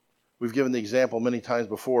We've given the example many times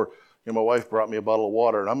before. My wife brought me a bottle of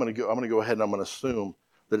water, and I'm going to go ahead and I'm going to assume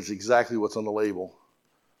that it's exactly what's on the label.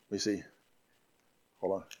 Let me see.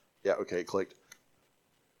 Hold on. Yeah, okay, it clicked.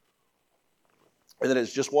 And then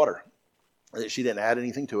it's just water. And that she didn't add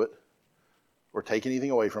anything to it or take anything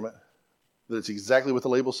away from it. That it's exactly what the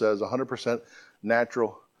label says, 100%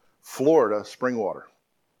 natural Florida spring water.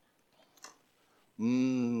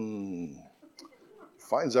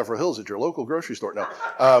 Find Zephyr Hills at your local grocery store. No.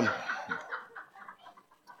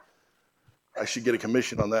 I should get a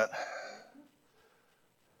commission on that.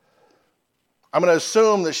 I'm going to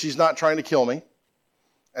assume that she's not trying to kill me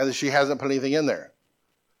and that she hasn't put anything in there.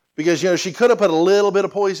 Because, she could have put a little bit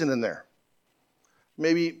of poison in there.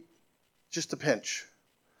 Maybe just a pinch.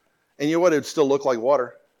 And you know what? It would still look like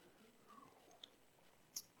water.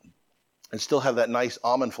 And still have that nice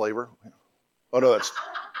almond flavor. Oh, no,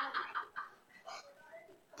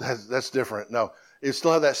 that's different. No, it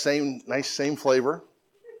still have that same flavor,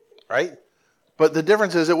 right? But the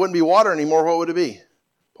difference is it wouldn't be water anymore. What would it be?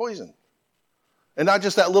 Poison. And not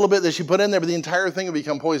just that little bit that she put in there, but the entire thing would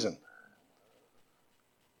become poison.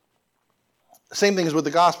 Same thing as with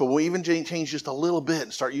the gospel. When we even change just a little bit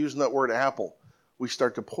and start using that word apple, we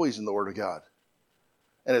start to poison the word of God.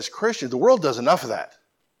 And as Christians, the world does enough of that.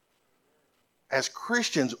 As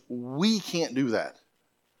Christians, we can't do that.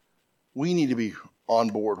 We need to be on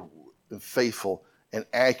board and faithful and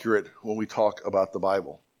accurate when we talk about the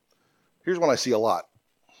Bible. Here's one I see a lot.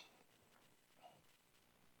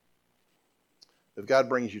 If God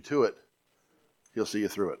brings you to it, he'll see you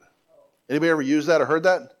through it. Anybody ever used that or heard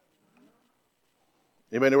that?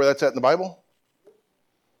 Anybody know where that's at in the Bible?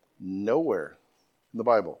 Nowhere in the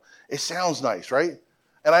Bible. It sounds nice, right?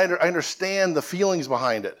 And I understand the feelings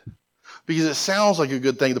behind it because it sounds like a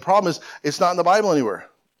good thing. The problem is it's not in the Bible anywhere.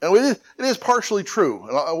 And it is partially true.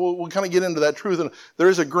 And we'll kind of get into that truth. And there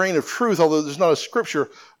is a grain of truth, although there's not a scripture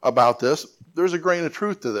about this. There's a grain of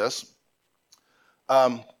truth to this.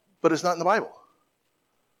 But it's not in the Bible.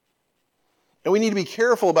 And we need to be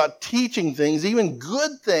careful about teaching things, even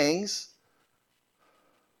good things,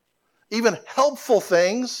 even helpful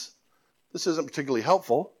things. This isn't particularly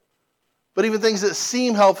helpful. But even things that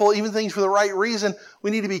seem helpful, even things for the right reason, we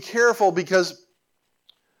need to be careful because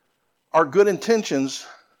our good intentions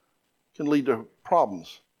can lead to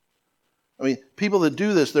problems. I mean, people that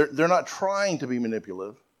do this, they're not trying to be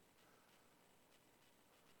manipulative.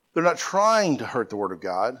 They're not trying to hurt the Word of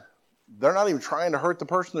God. They're not even trying to hurt the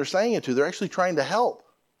person they're saying it to. They're actually trying to help.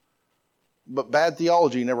 But bad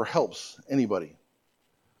theology never helps anybody.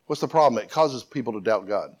 What's the problem? It causes people to doubt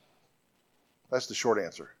God. That's the short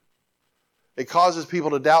answer. It causes people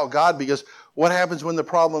to doubt God because what happens when the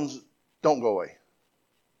problems don't go away?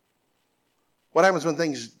 What happens when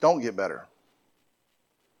things don't get better?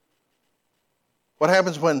 What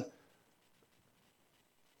happens when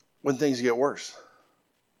things get worse?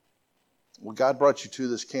 When God brought you to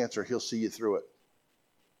this cancer, he'll see you through it.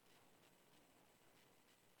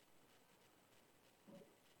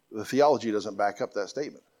 The theology doesn't back up that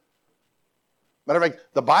statement. Matter of fact,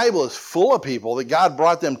 the Bible is full of people that God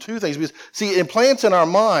brought them to things. Because, see, it implants in our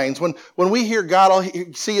minds, when we hear God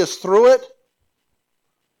will see us through it,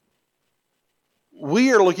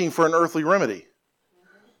 we are looking for an earthly remedy.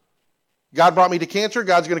 God brought me to cancer,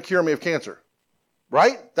 God's going to cure me of cancer.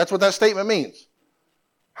 Right? That's what that statement means.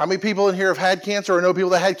 How many people in here have had cancer or know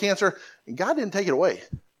people that had cancer? And God didn't take it away.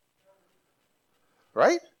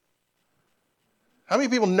 Right? How many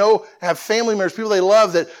people have family members, people they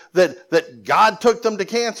love, that God took them to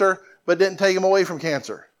cancer but didn't take them away from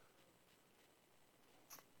cancer?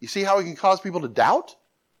 You see how it can cause people to doubt?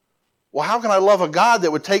 Well, how can I love a God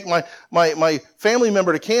that would take my family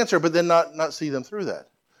member to cancer but then not see them through that?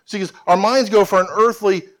 See, because our minds go for an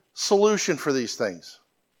earthly solution for these things.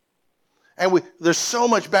 And there's so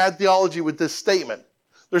much bad theology with this statement.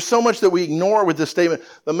 There's so much that we ignore with this statement.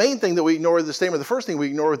 The main thing that we ignore with this statement, the first thing we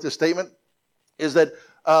ignore with this statement, is that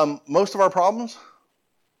most of our problems,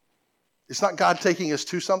 it's not God taking us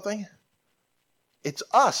to something. It's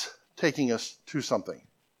us taking us to something.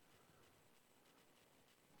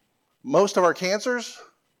 Most of our cancers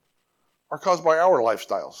are caused by our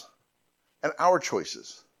lifestyles and our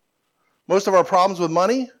choices. Most of our problems with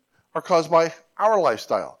money are caused by our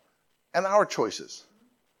lifestyle and our choices.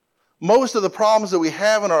 Most of the problems that we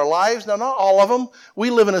have in our lives, now not all of them, we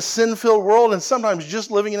live in a sin-filled world, and sometimes just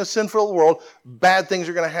living in a sin-filled world, bad things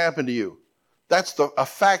are going to happen to you. That's a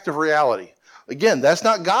fact of reality. Again, that's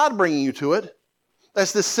not God bringing you to it.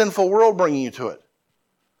 That's this sinful world bringing you to it.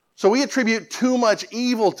 So we attribute too much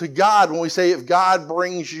evil to God when we say if God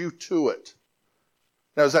brings you to it.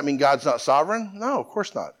 Now, does that mean God's not sovereign? No, of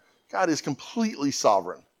course not. God is completely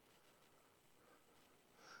sovereign.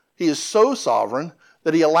 He is so sovereign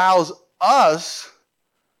that he allows us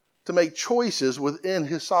to make choices within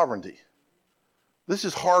his sovereignty. This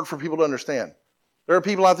is hard for people to understand. There are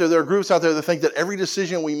people out there, there are groups out there that think that every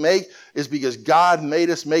decision we make is because God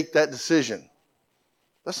made us make that decision.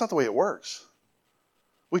 That's not the way it works.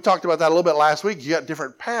 We talked about that a little bit last week. You got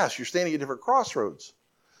different paths. You're standing at different crossroads.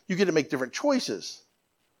 You get to make different choices.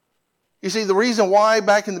 You see, the reason why,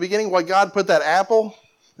 back in the beginning, why God put that apple,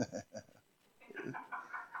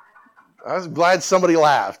 I was glad somebody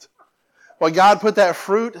laughed. Why God put that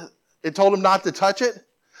fruit, it told them not to touch it,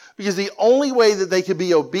 because the only way that they could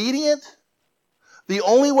be obedient, the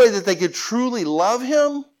only way that they could truly love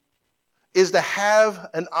him, is to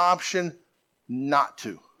have an option not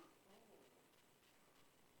to.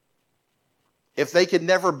 If they could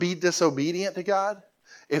never be disobedient to God,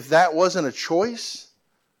 if that wasn't a choice,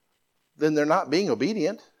 then they're not being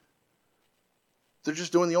obedient. They're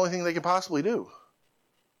just doing the only thing they could possibly do.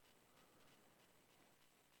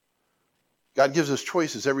 God gives us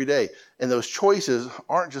choices every day. And those choices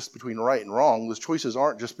aren't just between right and wrong. Those choices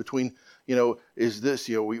aren't just between, is this,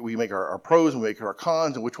 we make our pros and we make our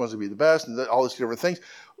cons and which ones would be the best and all these different things.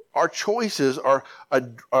 Our choices are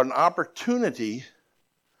an opportunity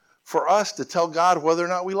for us to tell God whether or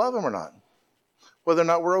not we love him or not, whether or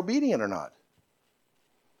not we're obedient or not.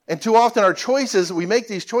 And too often our choices, we make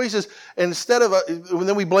these choices, and instead of,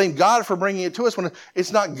 then we blame God for bringing it to us, when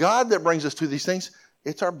it's not God that brings us to these things,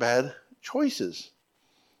 it's our bad choices.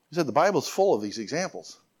 He said the Bible's full of these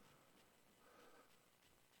examples.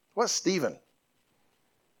 What's Stephen?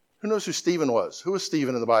 Who knows who Stephen was? Who was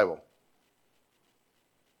Stephen in the Bible?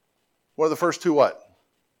 One of the first two what?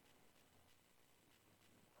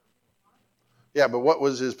 Yeah, but what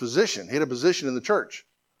was his position? He had a position in the church.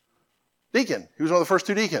 Deacon. He was one of the first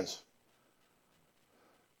two deacons.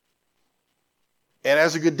 And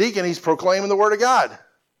as a good deacon, he's proclaiming the word of God.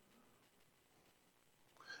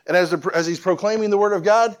 And as he's proclaiming the word of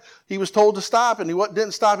God, he was told to stop, and he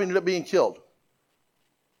didn't stop, he ended up being killed.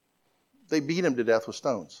 They beat him to death with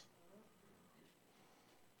stones.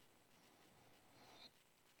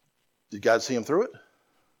 Did God see him through it?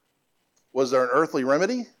 Was there an earthly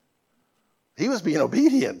remedy? He was being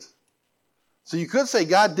obedient. So you could say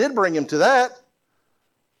God did bring him to that.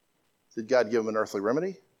 Did God give him an earthly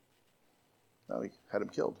remedy? No, he had him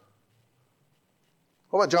killed.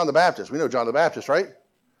 What about John the Baptist? We know John the Baptist, right?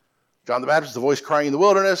 John the Baptist, the voice crying in the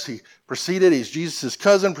wilderness. He's Jesus'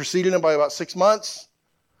 cousin, preceded him by about 6 months.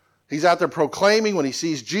 He's out there proclaiming when he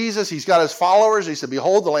sees Jesus. He's got his followers. He said,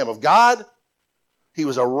 behold, the Lamb of God. He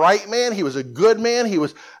was a right man. He was a good man. He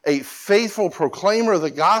was a faithful proclaimer of the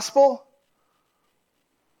gospel.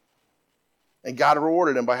 And God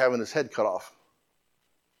rewarded him by having his head cut off.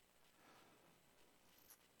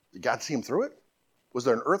 Did God see him through it? Was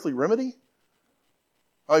there an earthly remedy?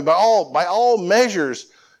 I mean, by all measures,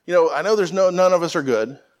 I know there's none of us are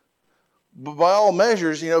good, but by all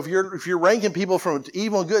measures, if you're ranking people from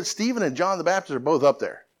evil and good, Stephen and John the Baptist are both up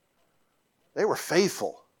there. They were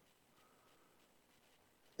faithful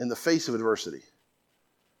in the face of adversity.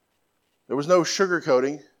 There was no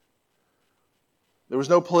sugarcoating. There was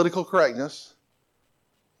no political correctness.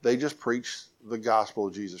 They just preached the gospel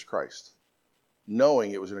of Jesus Christ,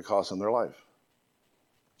 knowing it was going to cost them their life.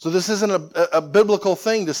 So this isn't a biblical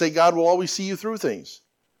thing to say God will always see you through things.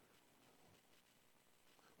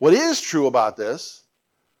 What is true about this,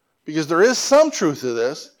 because there is some truth to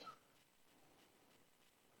this,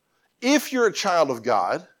 if you're a child of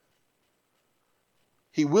God,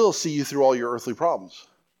 he will see you through all your earthly problems.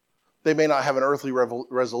 They may not have an earthly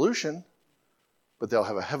resolution, but they'll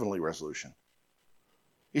have a heavenly resolution.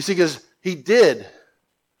 You see, because he did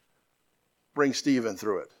bring Stephen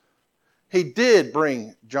through it. He did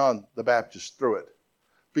bring John the Baptist through it.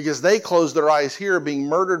 Because they closed their eyes here, being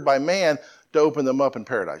murdered by man, to open them up in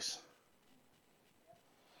paradise.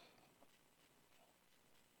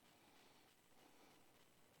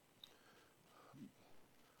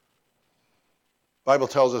 The Bible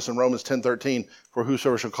tells us in Romans 10:13, for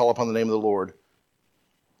whosoever shall call upon the name of the Lord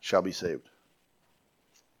shall be saved.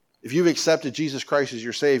 If you've accepted Jesus Christ as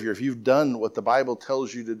your Savior, if you've done what the Bible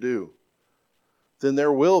tells you to do, then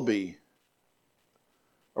there will be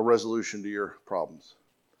a resolution to your problems.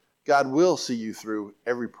 God will see you through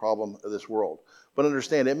every problem of this world. But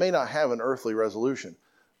understand, it may not have an earthly resolution.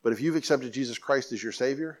 But if you've accepted Jesus Christ as your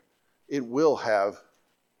Savior, it will have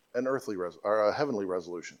an earthly or a heavenly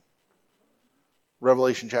resolution.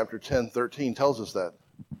 Revelation chapter 10:13 tells us that.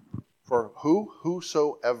 For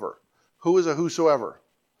whosoever. Who is a whosoever?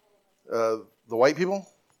 The white people?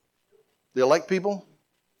 The elect people?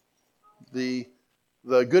 The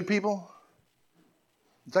good people?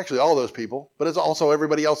 It's actually all those people, but it's also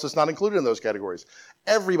everybody else that's not included in those categories.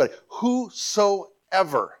 Everybody,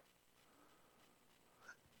 whosoever.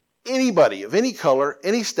 Anybody of any color,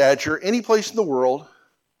 any stature, any place in the world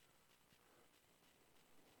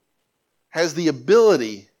has the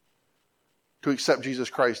ability to accept Jesus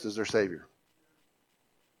Christ as their Savior.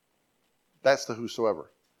 That's the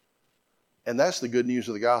whosoever. And that's the good news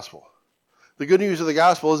of the gospel. The good news of the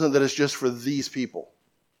gospel isn't that it's just for these people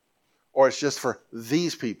or it's just for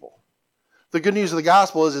these people. The good news of the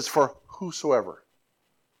gospel is it's for whosoever.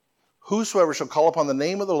 Whosoever shall call upon the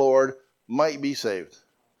name of the Lord might be saved.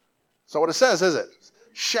 That's not what it says, is it?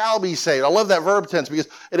 Shall be saved. I love that verb tense because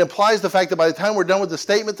it implies the fact that by the time we're done with the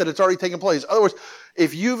statement that it's already taken place. In other words,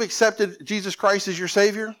 if you've accepted Jesus Christ as your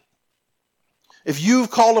Savior, if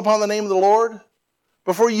you've called upon the name of the Lord,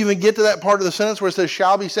 before you even get to that part of the sentence where it says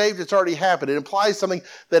shall be saved, it's already happened. It implies something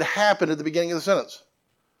that happened at the beginning of the sentence.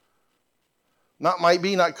 Not might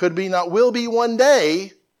be, not could be, not will be one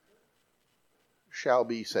day, shall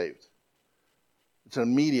be saved. It's an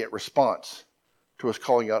immediate response to us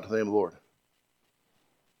calling out to the name of the Lord.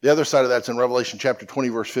 The other side of that's in Revelation chapter 20,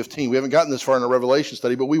 verse 15. We haven't gotten this far in a Revelation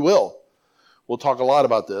study, but we will. We'll talk a lot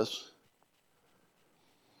about this.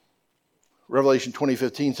 Revelation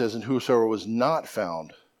 20:15 says, and whosoever was not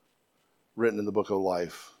found written in the book of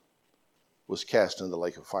life was cast into the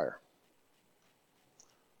lake of fire.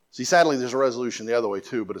 See, sadly, there's a resolution the other way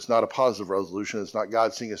too, but it's not a positive resolution. It's not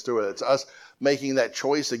God seeing us through it. It's us making that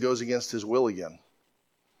choice that goes against his will again.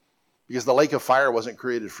 Because the lake of fire wasn't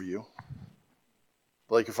created for you.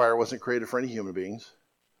 The lake of fire wasn't created for any human beings.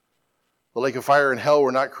 The lake of fire and hell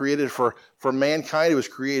were not created for mankind. It was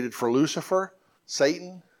created for Lucifer,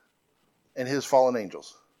 Satan, and his fallen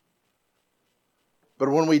angels. But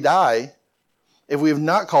when we die, if we have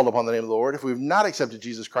not called upon the name of the Lord, if we have not accepted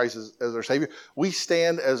Jesus Christ as our Savior, we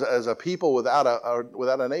stand as a people without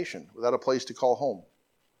a nation, without a place to call home.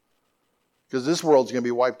 Because this world's going to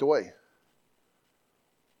be wiped away.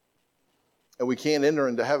 And we can't enter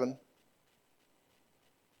into heaven.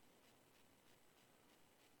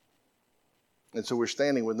 And so we're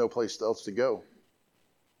standing with no place else to go.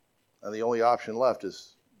 And the only option left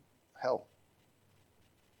is hell.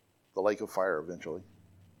 The lake of fire eventually.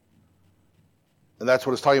 And that's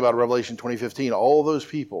what it's talking about in Revelation 20:15. All those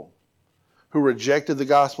people who rejected the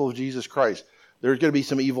gospel of Jesus Christ, there's going to be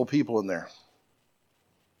some evil people in there.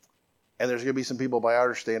 And there's going to be some people by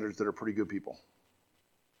our standards that are pretty good people.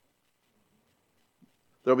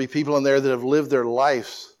 There'll be people in there that have lived their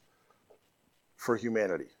lives for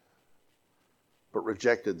humanity, but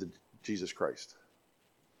rejected Jesus Christ.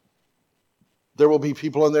 There will be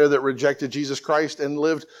people in there that rejected Jesus Christ and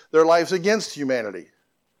lived their lives against humanity.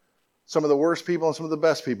 Some of the worst people and some of the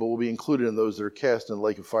best people will be included in those that are cast in the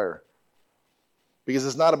lake of fire. Because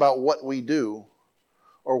it's not about what we do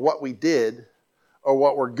or what we did or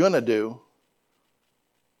what we're going to do.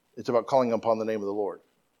 It's about calling upon the name of the Lord.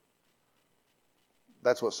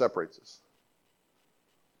 That's what separates us.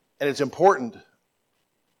 And it's important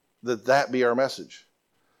that that be our message.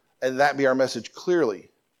 And that be our message clearly.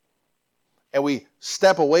 And we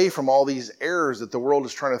step away from all these errors that the world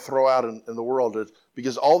is trying to throw out in the world.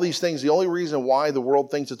 Because all these things, the only reason why the world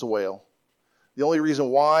thinks it's a whale, the only reason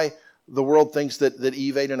why the world thinks that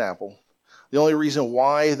Eve ate an apple, the only reason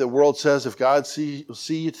why the world says if God see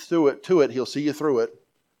you through it, he'll see you through it.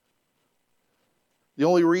 The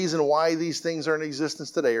only reason why these things are in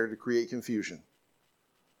existence today are to create confusion.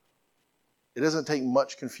 It doesn't take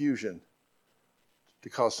much confusion to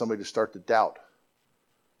cause somebody to start to doubt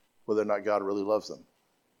whether or not God really loves them.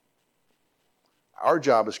 Our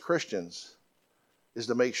job as Christians is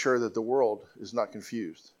to make sure that the world is not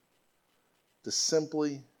confused. To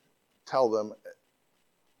simply tell them,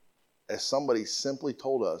 as somebody simply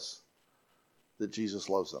told us, that Jesus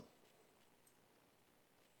loves them.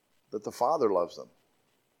 That the Father loves them.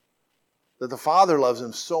 That the Father loves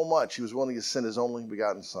them so much, he was willing to send his only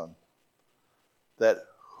begotten Son. That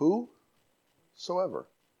whosoever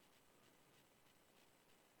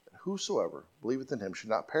believeth in him should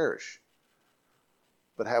not perish,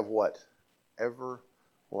 but have what?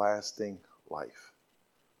 Everlasting life.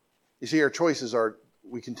 You see, our choices are,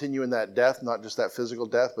 we continue in that death, not just that physical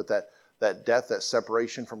death, but that death, that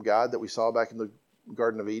separation from God that we saw back in the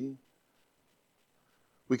Garden of Eden.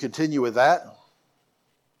 We continue with that,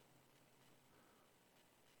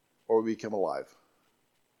 or we become alive.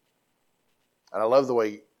 And I love the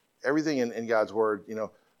way everything in God's Word,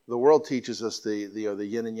 the world teaches us the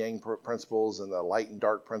yin and yang principles and the light and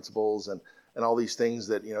dark principles and all these things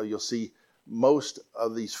that, you'll see most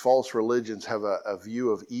of these false religions have a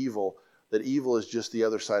view of evil, that evil is just the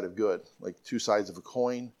other side of good, like two sides of a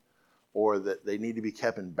coin, or that they need to be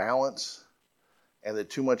kept in balance, and that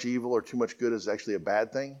too much evil or too much good is actually a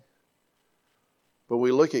bad thing. But when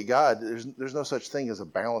we look at God, there's no such thing as a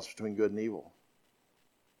balance between good and evil.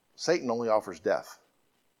 Satan only offers death.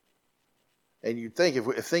 And you'd think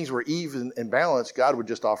if things were even and balanced, God would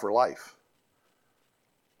just offer life.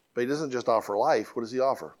 But he doesn't just offer life. What does he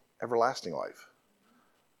offer? Everlasting life.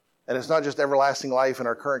 And it's not just everlasting life in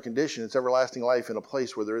our current condition. It's everlasting life in a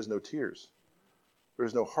place where there is no tears. There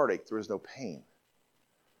is no heartache. There is no pain.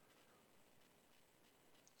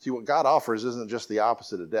 See, what God offers isn't just the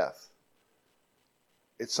opposite of death.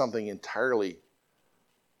 It's something entirely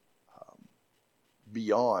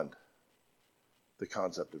beyond the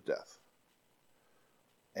concept of death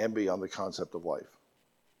and beyond the concept of life.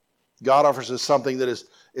 God offers us something that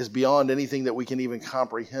is beyond anything that we can even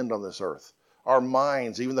comprehend on this earth. Our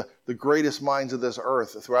minds, even the greatest minds of this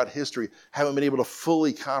earth throughout history, haven't been able to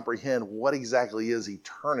fully comprehend what exactly is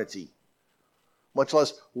eternity, much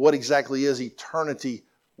less what exactly is eternity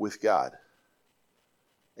with God.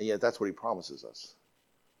 And yet that's what he promises us.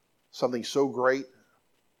 Something so great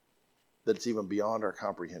that it's even beyond our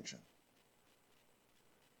comprehension.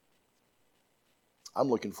 I'm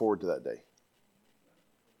looking forward to that day.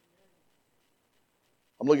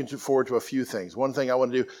 I'm looking forward to a few things. One thing I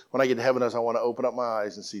want to do when I get to heaven is I want to open up my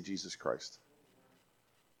eyes and see Jesus Christ.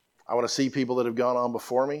 I want to see people that have gone on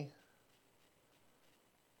before me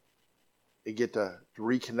and get to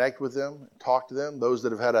reconnect with them, talk to them. Those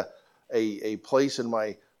that have had a place in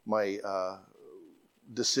my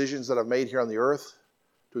decisions that I've made here on the earth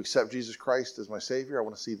to accept Jesus Christ as my Savior, I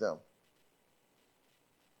want to see them.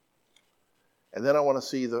 And then I want to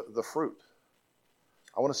see the fruit.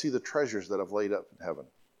 I want to see the treasures that I've laid up in heaven.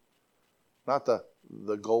 Not the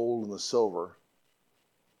gold and the silver.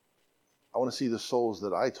 I want to see the souls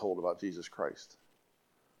that I told about Jesus Christ.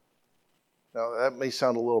 Now, that may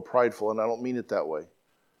sound a little prideful, and I don't mean it that way.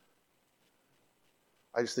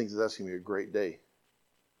 I just think that that's going to be a great day.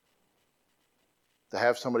 To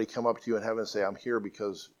have somebody come up to you in heaven and say, I'm here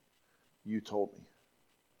because you told me.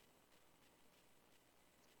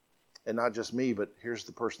 And not just me, but here's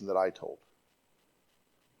the person that I told.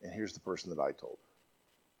 And here's the person that I told.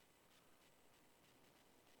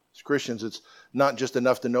 As Christians, it's not just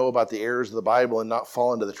enough to know about the errors of the Bible and not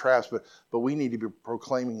fall into the traps, but we need to be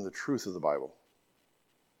proclaiming the truth of the Bible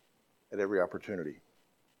at every opportunity.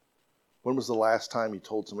 When was the last time you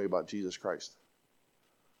told somebody about Jesus Christ?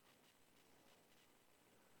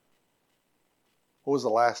 When was the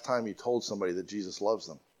last time you told somebody that Jesus loves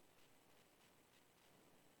them?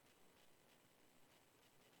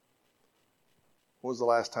 When was the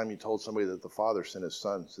last time you told somebody that the Father sent his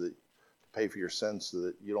Son to pay for your sins so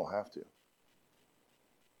that you don't have to?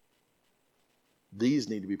 These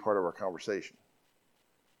need to be part of our conversation.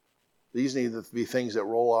 These need to be things that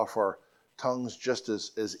roll off our tongues just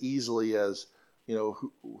as easily as,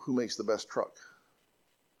 who makes the best truck?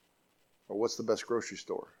 Or what's the best grocery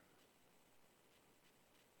store?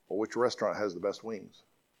 Or which restaurant has the best wings?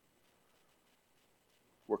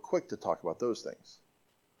 We're quick to talk about those things.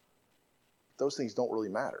 Those things don't really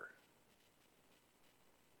matter.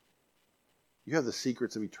 You have the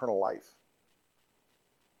secrets of eternal life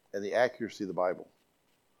and the accuracy of the Bible.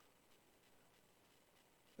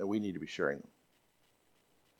 And we need to be sharing them.